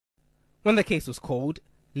When the case was called,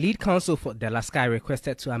 lead counsel for De La Sky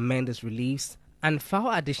requested to amend its reliefs and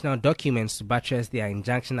file additional documents to buttress their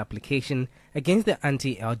injunction application against the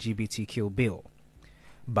anti-LGBTQ bill.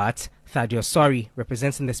 But Thaddeus Sori,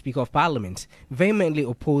 representing the Speaker of Parliament, vehemently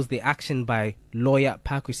opposed the action by lawyer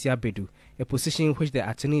Pakusia Bedu, a position which the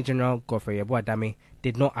Attorney General Godfrey Yeboah-Dame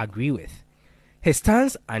did not agree with. His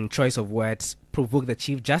stance and choice of words provoked the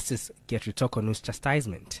Chief Justice Gertrude Torkornoo's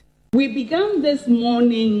chastisement. We began this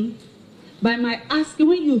morning by my asking,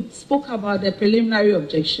 when you spoke about the preliminary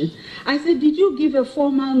objection, I said, did you give a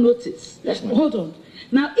formal notice? Yes, ma'am. Hold on.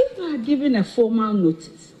 Now, if you had given a formal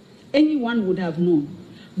notice, anyone would have known.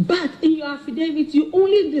 But in your affidavit, you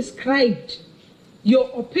only described your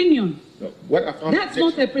opinion. No, what I found That's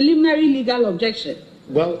not a preliminary legal objection.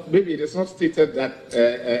 Well, maybe it is not stated that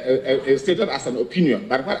it's stated as an opinion,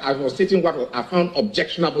 but what I was stating what I found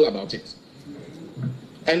objectionable about it.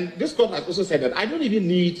 And this court has also said that I don't even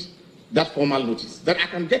need that formal notice, that I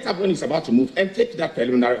can get up when it's about to move and take that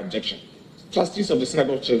preliminary objection. Trustees of the Synod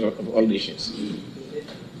of all nations.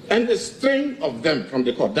 And a string of them from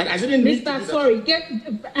the court that I didn't need. Mr. Sorry,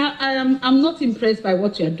 I'm not impressed by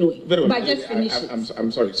what you're doing. Very well. But just finish it.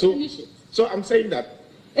 I'm sorry. So, finish it. So I'm saying that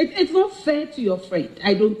it's not fair to your friend.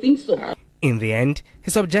 I don't think so. In the end,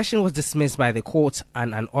 his objection was dismissed by the court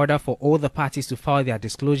and an order for all the parties to file their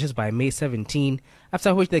disclosures by May 17,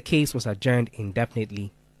 after which the case was adjourned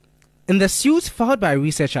indefinitely. In the suit filed by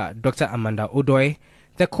researcher Dr. Amanda Odoi,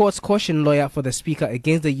 the court cautioned lawyer for the Speaker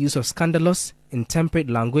against the use of scandalous, intemperate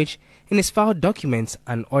language in his filed documents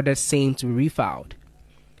and ordered same to be refiled.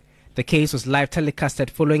 The case was live telecasted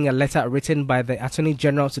following a letter written by the Attorney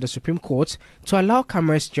General to the Supreme Court to allow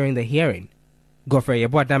cameras during the hearing. Godfrey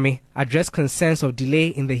Yeboah-Dame addressed concerns of delay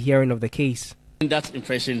in the hearing of the case. That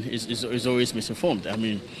impression is always misinformed. I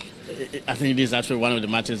mean, I think this is actually one of the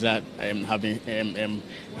matters that have been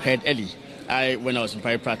heard early. When I was in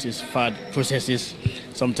private practice, filed processes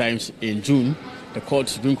sometimes in June. The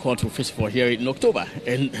Supreme Court will face for hearing in October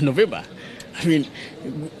and November. I mean,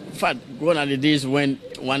 in fact, gone are the days when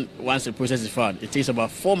once the process is filed, it takes about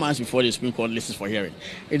 4 months before the Supreme Court lists for hearing.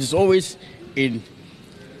 It is always in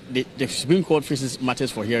the Supreme Court faces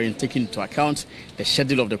matters for hearing, taking into account the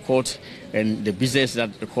schedule of the court and the business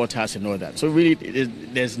that the court has and all that. So really,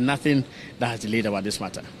 there's nothing that has delayed about this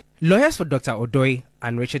matter. Lawyers for Dr. Odoi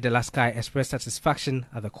and Richard De La Sky expressed satisfaction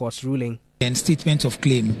at the court's ruling. And statement of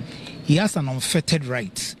claim, he has an unfettered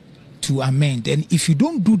right to amend. And if you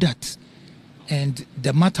don't do that and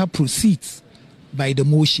the matter proceeds by the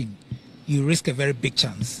motion, you risk a very big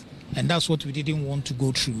chance. And that's what we didn't want to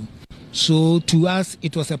go through. So to us,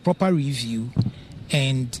 it was a proper review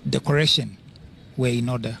and the correction were in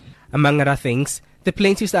order. Among other things, the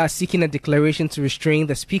plaintiffs are seeking a declaration to restrain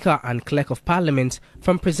the Speaker and Clerk of Parliament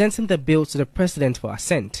from presenting the bill to the President for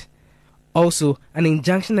assent. Also, an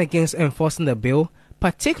injunction against enforcing the bill,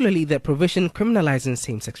 particularly the provision criminalizing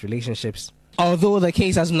same-sex relationships. Although the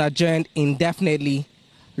case has been adjourned indefinitely,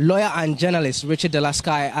 lawyer and journalist Richard De La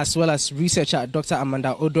Sky, as well as researcher Dr.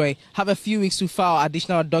 Amanda Odoi, have a few weeks to file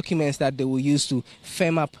additional documents that they will use to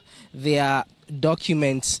firm up their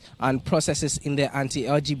documents and processes in the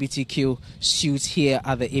anti-LGBTQ suit here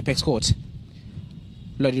at the Apex Court.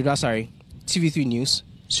 Lord Udasari, TV3 News,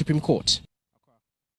 Supreme Court.